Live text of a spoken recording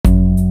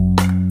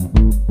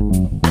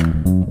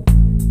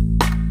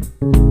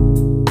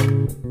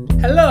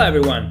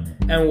everyone,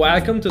 and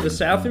welcome to the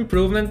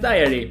Self-Improvement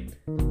Diary.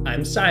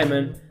 I'm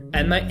Simon,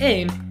 and my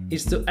aim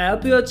is to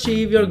help you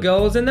achieve your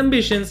goals and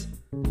ambitions,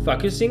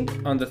 focusing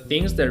on the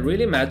things that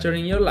really matter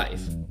in your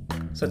life,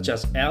 such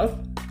as health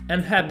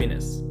and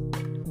happiness.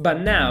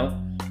 But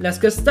now, let's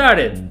get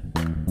started!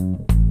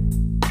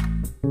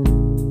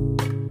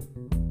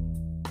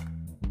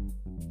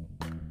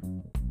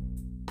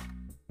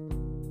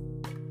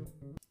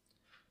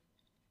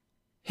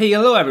 Hey,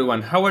 hello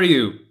everyone, how are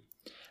you?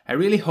 I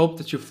really hope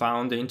that you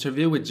found the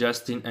interview with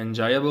Justin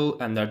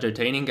enjoyable and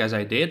entertaining as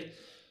I did.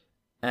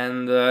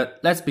 And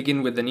let's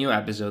begin with the new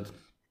episode.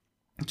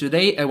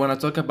 Today I want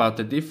to talk about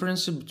the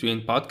difference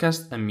between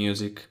podcast and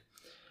music.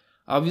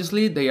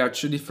 Obviously, they are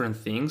two different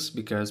things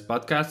because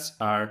podcasts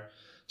are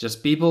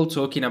just people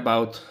talking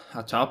about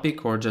a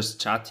topic or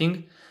just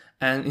chatting,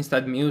 and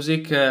instead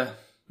music,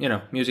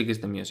 music is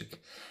the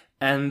music.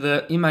 And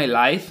in my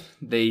life,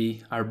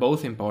 they are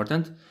both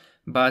important,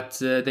 but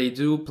they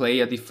do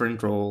play a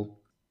different role.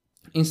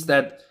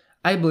 Instead,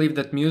 I believe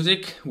that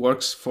music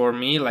works for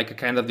me like a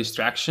kind of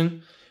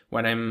distraction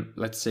when I'm,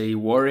 let's say,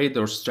 worried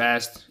or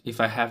stressed.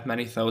 If I have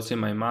many thoughts in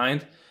my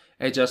mind,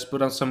 I just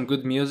put on some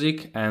good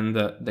music and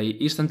they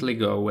instantly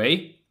go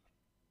away.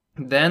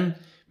 Then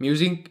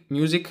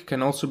music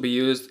can also be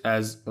used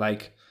as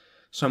like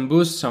some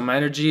boost, some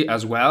energy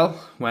as well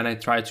when I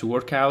try to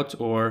work out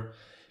or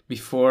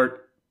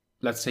before,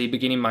 let's say,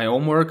 beginning my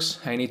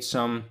homeworks. I need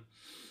some,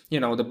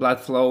 the blood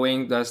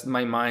flowing, that's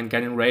my mind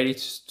getting ready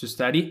to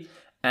study.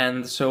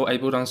 And so I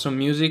put on some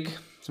music,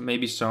 so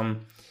maybe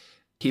some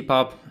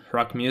hip-hop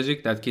rock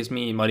music that gives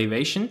me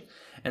motivation.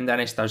 And then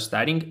I start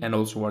studying and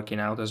also working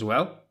out as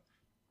well.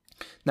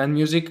 Then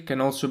music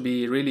can also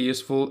be really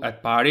useful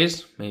at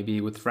parties, maybe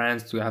with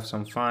friends to have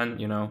some fun,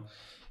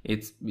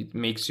 it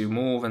makes you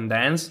move and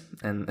dance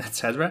and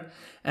etc.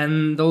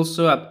 And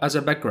also as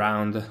a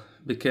background,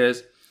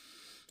 because,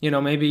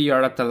 maybe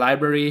you're at the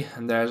library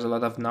and there's a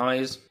lot of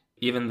noise,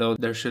 even though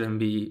there shouldn't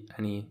be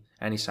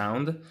any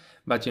sound,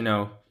 but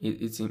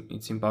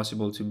it's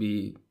impossible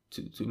to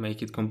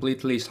make it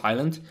completely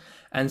silent.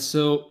 And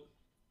so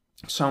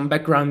some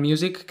background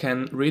music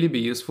can really be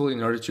useful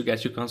in order to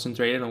get you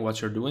concentrated on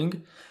what you're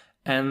doing.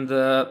 And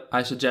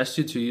I suggest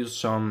you to use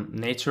some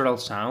natural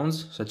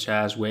sounds such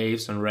as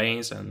waves and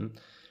rains and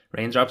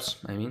raindrops,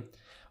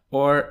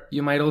 or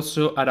you might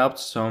also adopt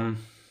some,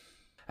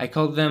 I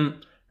call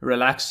them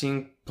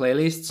relaxing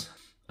playlists.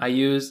 I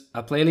use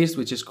a playlist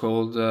which is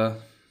called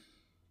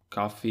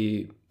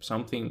coffee,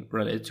 something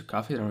related to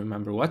coffee, I don't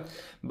remember what,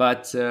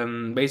 but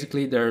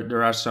basically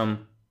there are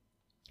some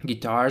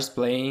guitars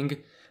playing,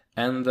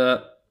 and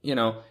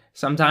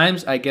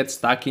sometimes I get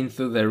stuck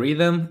into the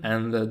rhythm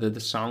and the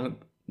song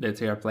that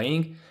they are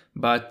playing,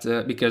 but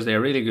because they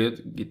are really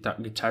good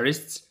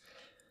guitarists.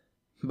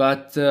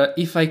 But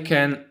if I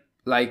can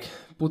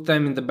put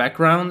them in the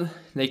background,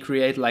 they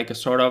create like a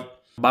sort of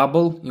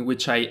bubble in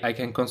which I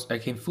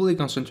can fully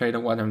concentrate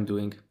on what I'm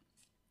doing.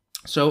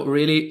 So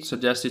really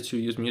suggested to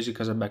use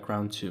music as a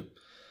background too.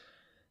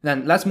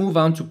 Then let's move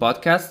on to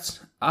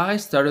podcasts. I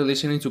started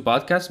listening to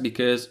podcasts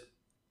because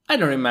I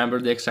don't remember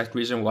the exact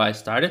reason why I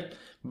started,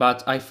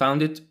 but I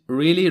found it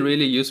really,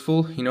 really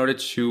useful in order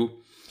to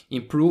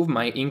improve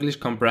my English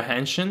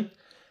comprehension.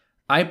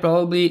 I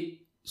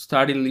probably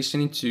started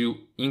listening to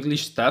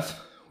English stuff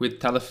with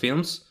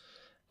telefilms,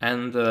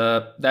 and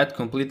that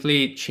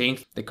completely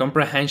changed the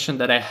comprehension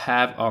that I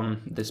have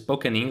on the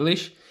spoken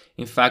English.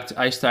 In fact,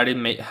 I started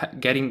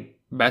getting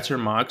better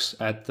marks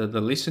at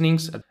the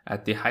listenings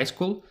at the high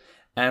school.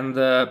 And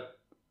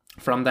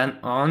from then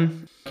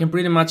on, I can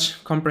pretty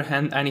much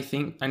comprehend any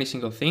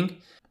single thing.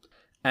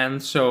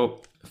 And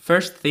so,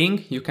 first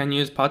thing, you can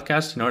use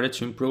podcasts in order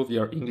to improve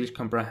your English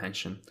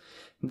comprehension.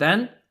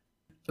 Then,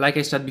 like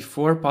I said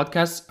before,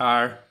 podcasts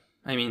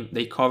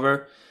they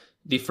cover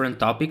different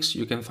topics.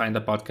 You can find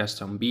a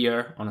podcast on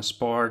beer, on a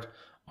sport,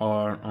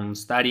 or on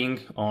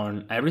studying,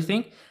 on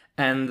everything.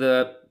 And,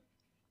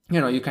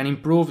 you can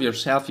improve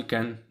yourself. You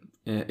can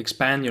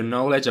expand your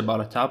knowledge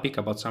about a topic,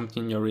 about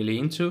something you're really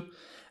into.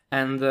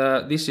 And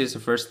this is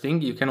the first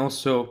thing. You can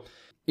also,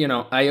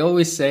 I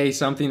always say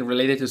something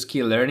related to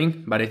skill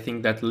learning, but I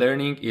think that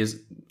learning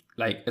is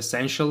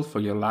essential for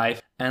your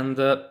life. And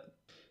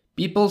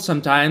people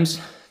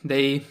sometimes,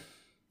 they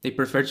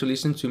prefer to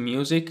listen to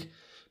music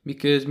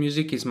because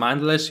music is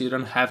mindless. You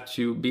don't have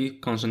to be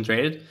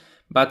concentrated.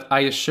 But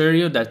I assure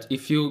you that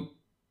if you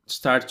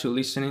start to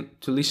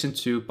listen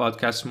to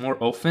podcasts more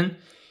often,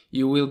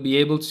 you will be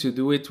able to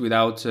do it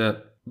without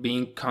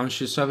being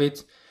conscious of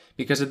it.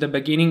 Because at the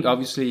beginning,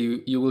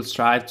 obviously, you will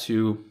strive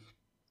to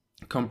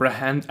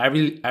comprehend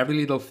every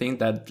little thing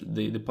that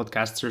the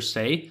podcasters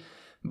say,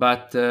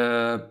 but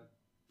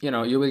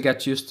you will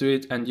get used to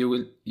it, and you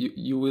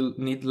will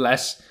need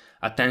less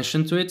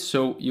attention to it.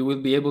 So you will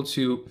be able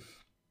to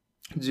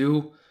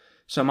do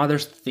some other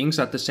things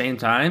at the same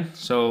time.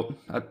 So,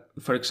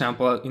 for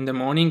example, in the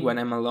morning when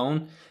I'm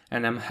alone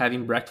and I'm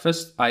having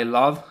breakfast, I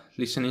love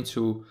listening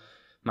to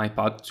my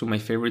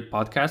favorite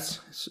podcasts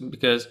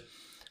because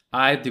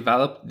I've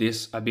developed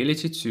this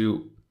ability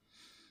to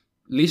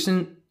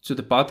listen to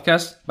the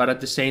podcast, but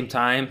at the same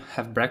time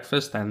have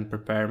breakfast and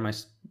prepare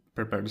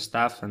the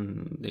stuff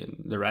and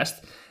the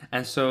rest.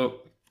 And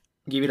so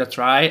give it a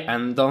try,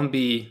 and don't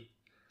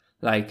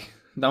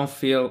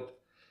feel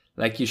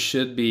like you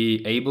should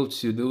be able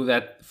to do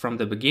that from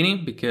the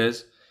beginning,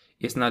 because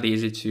it's not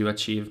easy to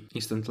achieve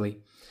instantly.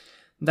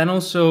 Then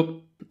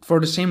also, for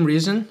the same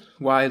reason,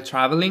 while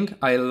traveling,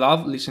 I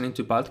love listening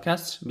to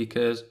podcasts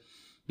because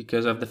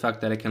of the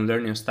fact that I can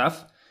learn new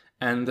stuff,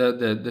 and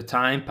the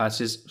time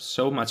passes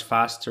so much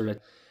faster.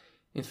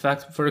 In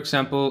fact, for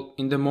example,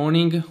 in the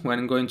morning when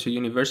I'm going to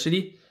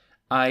university,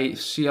 I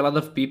see a lot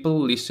of people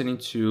listening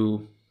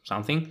to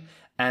something,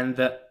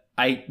 and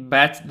I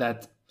bet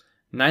that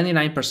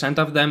 99%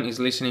 of them is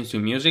listening to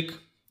music.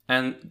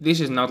 And this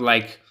is not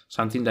like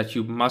something that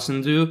you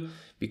mustn't do,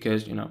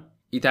 because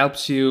it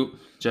helps you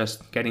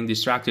just getting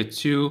distracted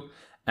too,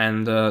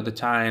 and the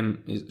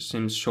time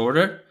seems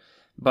shorter.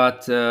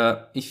 But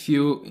if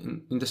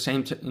you in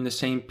the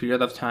same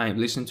period of time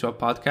listen to a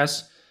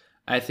podcast,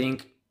 I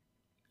think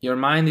your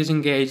mind is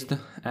engaged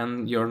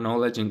and your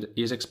knowledge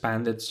is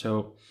expanded.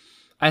 So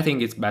I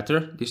think it's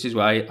better. This is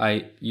why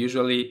I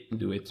usually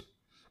do it.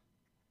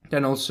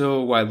 Then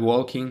also while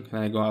walking,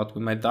 when I go out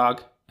with my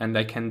dog, and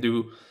I can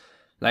do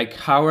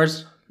like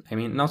hours,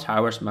 not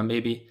hours, but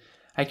maybe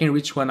I can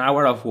reach 1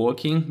 hour of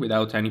walking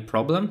without any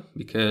problem,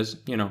 because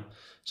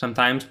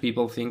sometimes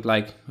people think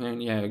like,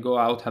 yeah, go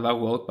out, have a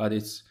walk, but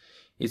it's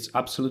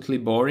absolutely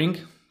boring.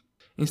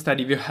 Instead,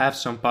 if you have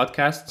some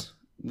podcasts,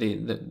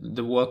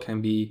 the walk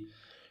can be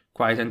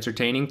quite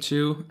entertaining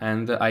too,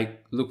 and I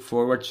look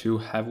forward to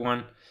have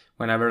one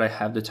whenever I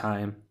have the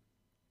time.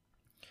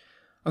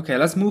 Okay,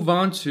 let's move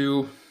on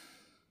to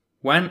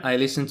when I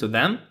listen to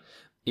them,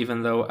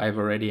 even though I've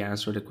already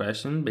answered the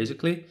question,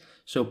 basically.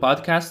 So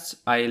podcasts,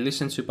 I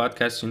listen to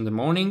podcasts in the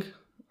morning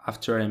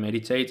after I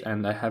meditate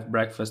and I have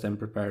breakfast and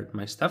prepared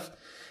my stuff,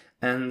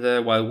 and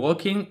while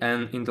walking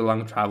and in the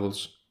long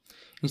travels.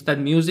 Instead,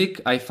 music,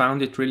 I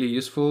found it really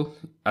useful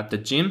at the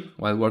gym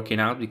while working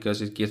out,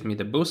 because it gives me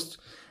the boost.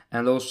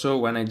 And also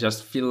when I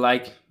just feel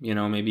like,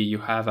 maybe you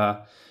have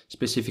a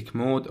specific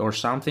mood or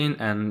something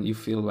and you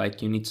feel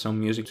like you need some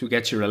music to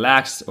get you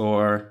relaxed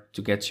or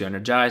to get you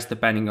energized,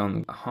 depending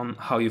on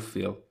how you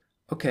feel.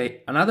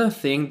 Okay, another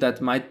thing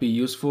that might be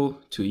useful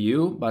to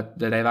you, but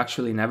that I've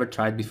actually never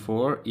tried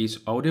before, is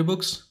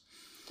audiobooks.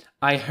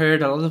 I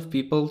heard a lot of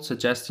people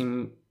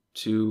suggesting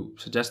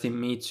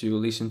me to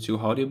listen to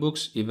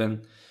audiobooks,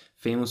 even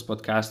famous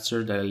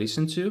podcasters that I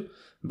listen to,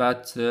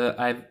 but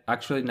I've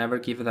actually never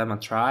given them a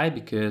try,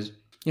 because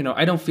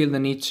I don't feel the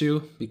need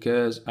to,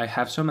 because I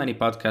have so many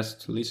podcasts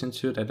to listen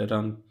to that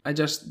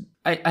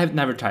I've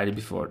never tried it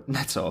before.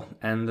 That's all.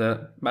 And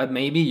but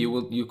maybe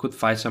you could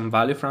find some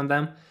value from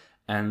them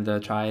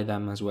and try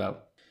them as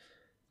well.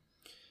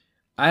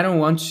 I don't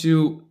want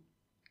to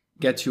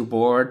get you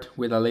bored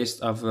with a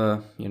list of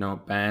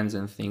bands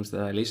and things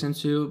that I listen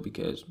to,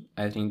 because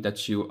I think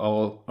that you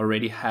all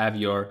already have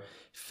your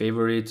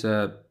favorite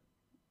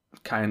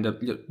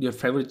your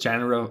favorite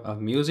genre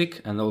of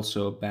music, and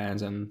also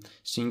bands and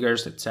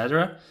singers,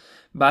 etc.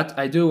 But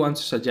I do want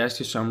to suggest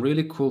you some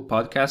really cool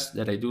podcasts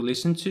that I do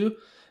listen to,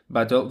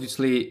 but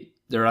obviously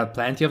there are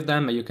plenty of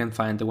them and you can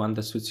find the one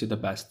that suits you the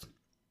best.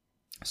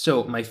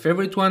 So my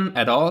favorite one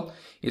at all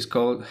is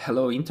called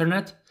Hello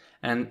Internet,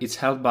 and it's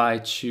held by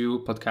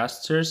two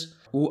podcasters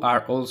who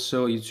are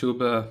also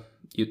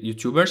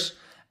YouTubers.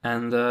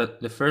 And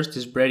the first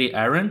is Brady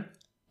Aaron,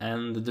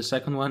 and the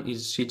second one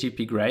is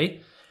CGP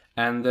Grey.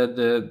 And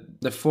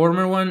the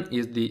former one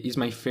is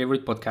my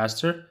favorite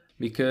podcaster,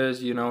 because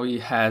he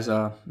has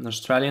an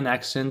Australian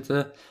accent,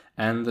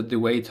 and the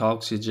way he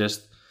talks is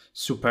just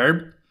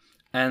superb,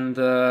 and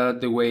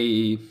the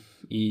way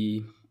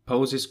he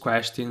poses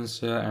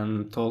questions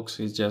and talks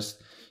is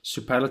just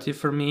superlative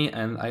for me,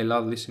 and I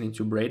love listening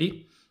to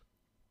Brady.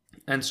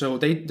 And so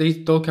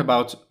they talk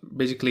about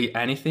basically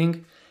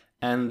anything,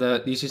 and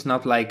this is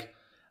not like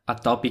a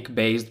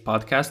topic-based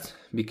podcast,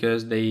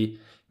 because they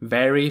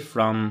vary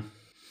from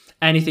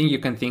anything you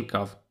can think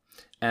of,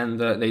 and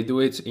they do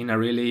it in a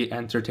really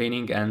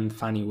entertaining and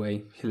funny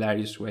way,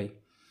 hilarious way.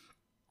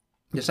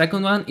 The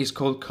second one is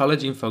called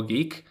College Info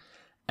Geek,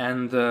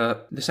 and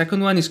there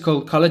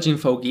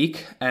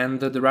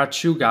are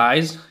two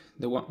guys.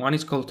 The one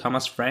is called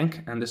Thomas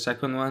Frank, and the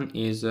second one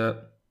is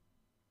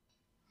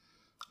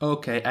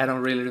okay, I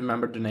don't really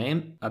remember the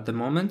name at the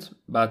moment,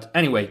 but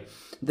anyway,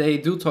 they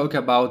do talk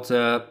about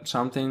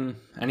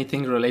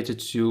anything related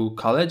to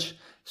college,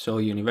 so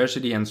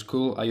university and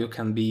school, how you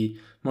can be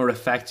more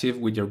effective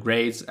with your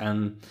grades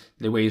and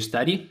the way you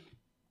study.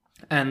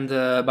 And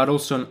but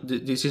also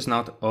this is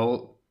not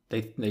all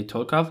they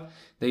talk of.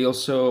 They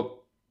also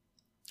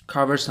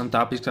cover some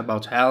topics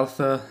about health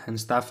and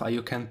stuff, how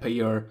you can pay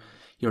your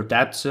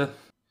debts,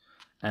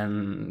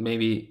 and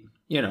maybe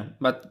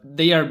but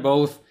they are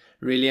both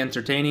really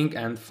entertaining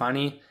and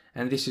funny,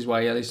 and this is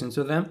why I listen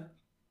to them.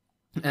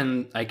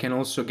 And I can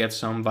also get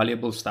some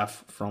valuable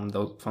stuff from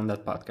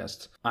that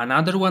podcast.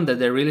 Another one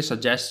that I really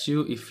suggest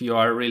you, if you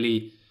are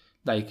really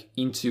like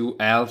into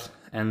health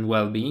and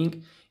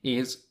well-being,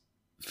 is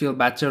Feel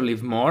Better,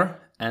 Live More,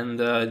 and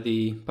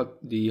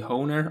the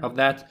owner of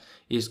that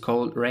is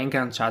called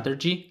Rangan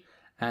Chatterjee,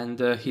 and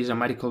he's a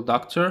medical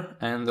doctor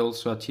and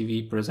also a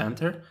TV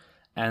presenter,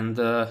 and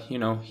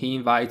he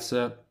invites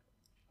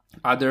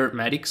other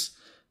medics,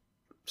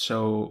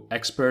 so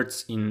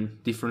experts in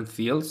different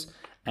fields,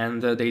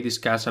 and they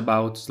discuss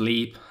about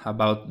sleep,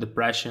 about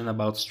depression,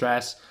 about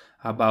stress,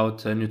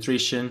 about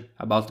nutrition,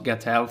 about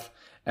gut health,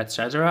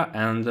 etc.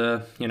 And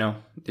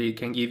they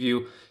can give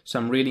you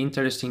some really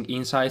interesting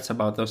insights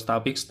about those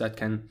topics that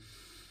can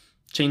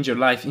change your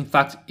life. In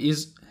fact,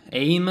 his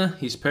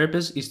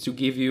purpose is to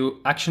give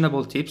you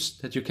actionable tips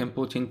that you can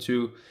put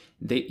into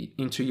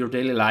your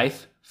daily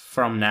life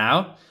from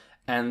now,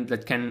 and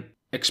that can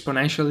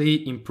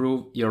exponentially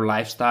improve your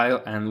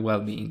lifestyle and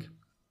well-being.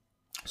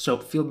 So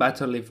Feel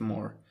Better, Live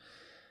More.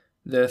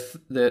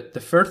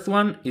 The first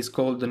one is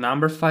called the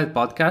Number 5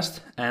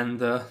 Podcast, and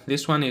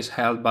this one is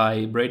held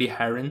by Brady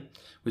Haran,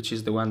 which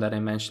is the one that I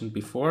mentioned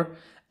before.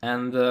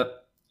 And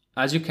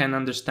as you can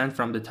understand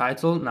from the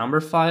title,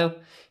 Number 5,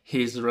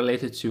 he's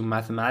related to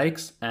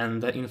mathematics,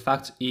 and in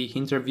fact he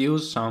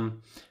interviews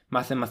some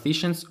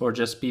mathematicians or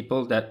just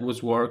people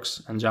whose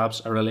works and jobs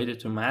are related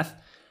to math.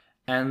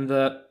 And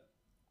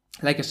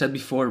like I said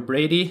before,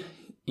 Brady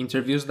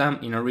interviews them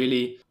in a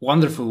really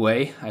wonderful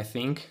way, I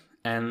think.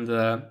 And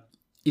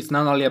it's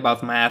not only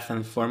about math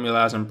and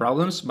formulas and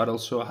problems, but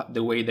also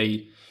the way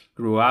they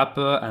grew up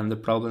and the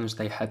problems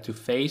they had to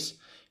face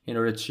in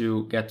order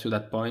to get to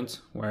that point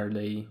where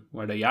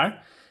they are.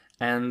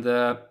 And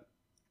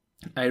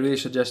I really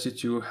suggest you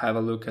to have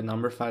a look at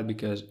Number 5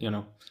 because,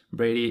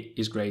 Brady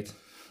is great.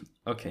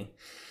 Okay.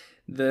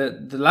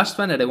 The last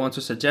one that I want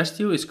to suggest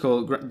you is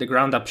called The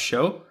Ground Up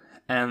Show,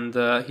 and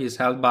he's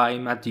held by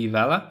Matt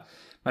D'Avella.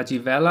 Matt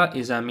D'Avella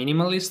is a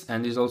minimalist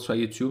and is also a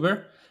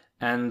YouTuber.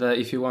 And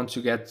if you want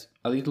to get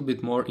a little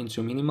bit more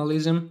into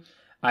minimalism,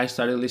 I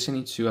started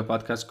listening to a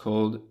podcast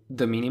called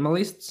The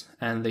Minimalists,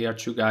 and they are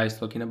two guys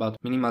talking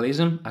about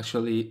minimalism.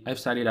 Actually, I've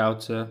started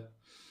out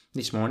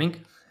this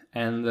morning,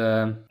 and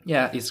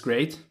it's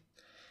great.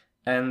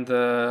 And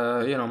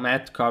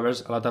Matt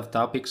covers a lot of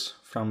topics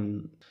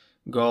from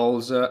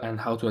goals and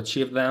how to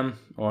achieve them,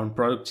 or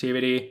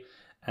productivity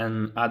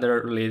and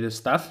other related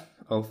stuff.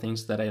 All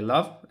things that I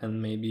love,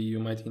 and maybe you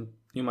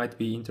might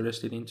be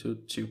interested into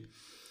too.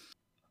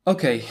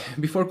 Okay,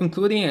 before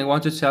concluding, I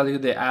want to tell you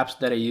the apps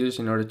that I use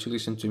in order to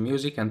listen to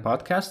music and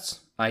podcasts.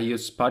 I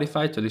use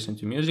Spotify to listen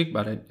to music,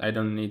 but I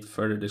don't need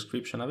further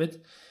description of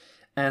it.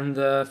 And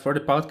for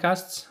the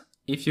podcasts,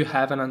 if you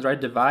have an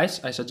Android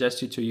device, I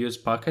suggest you to use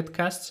Pocket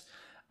Casts.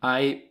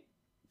 I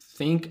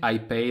think I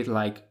paid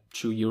like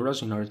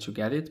 €2 in order to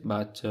get it,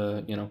 but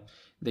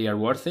they are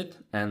worth it,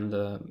 and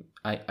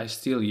I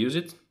still use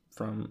it.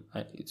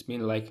 It's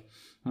been like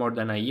more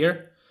than a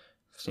year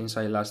since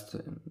I last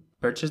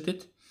purchased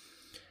it.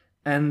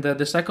 And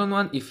the second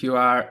one, if you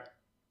are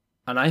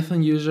an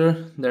iPhone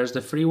user, there's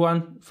the free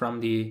one from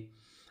the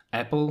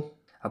Apple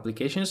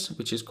applications,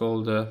 which is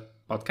called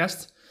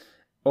Podcast,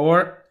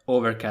 or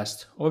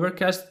Overcast.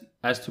 Overcast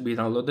has to be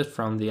downloaded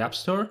from the App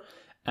Store,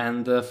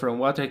 and from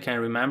what I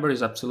can remember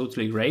is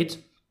absolutely great.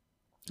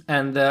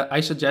 And I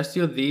suggest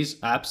you these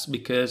apps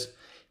because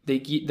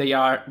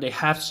they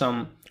have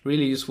some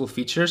really useful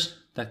features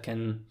that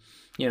can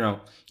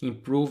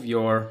improve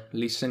your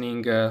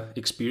listening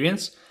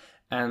experience.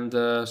 And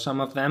some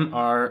of them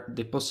are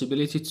the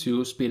possibility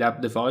to speed up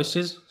the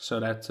voices so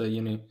that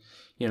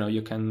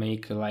you can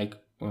make like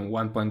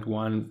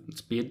 1.1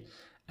 speed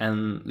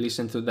and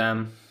listen to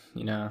them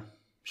in a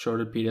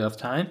shorter period of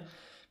time.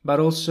 But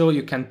also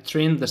you can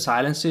trim the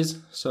silences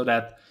so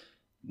that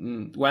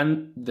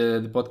when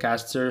the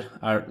podcaster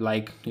are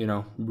like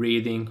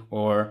breathing,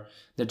 or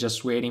they're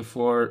just waiting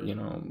for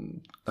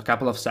a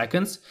couple of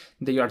seconds,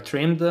 they are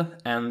trimmed,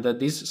 and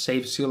this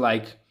saves you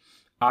like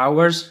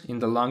hours in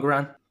the long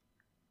run.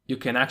 You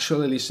can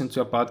actually listen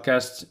to a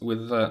podcast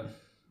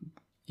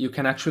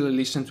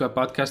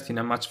in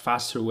a much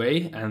faster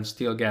way and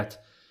still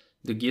get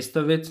the gist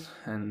of it.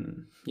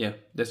 And yeah,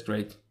 that's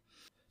great.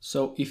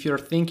 So if you're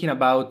thinking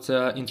about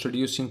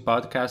introducing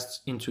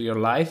podcasts into your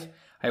life,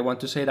 I want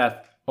to say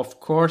that of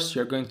course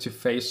you're going to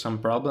face some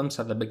problems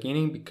at the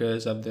beginning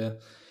because of the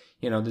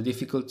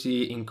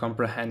difficulty in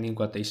comprehending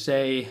what they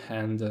say,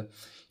 and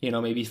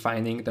maybe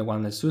finding the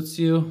one that suits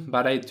you.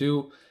 But I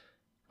do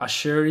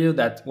assure you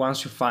that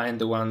once you find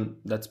the one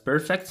that's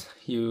perfect,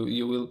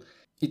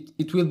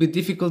 it will be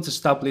difficult to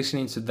stop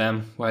listening to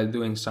them while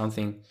doing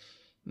something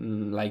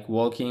like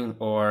walking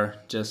or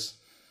just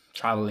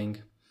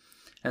traveling.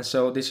 And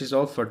so this is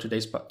all for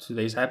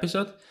today's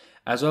episode.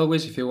 As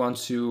always, if you want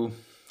to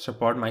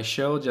support my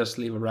show, just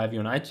leave a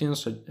review on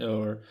iTunes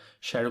or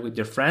share it with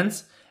your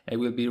friends. I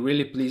will be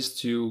really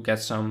pleased to get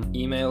some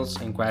emails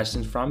and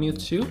questions from you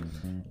too.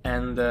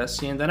 And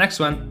see you in the next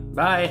one.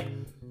 Bye!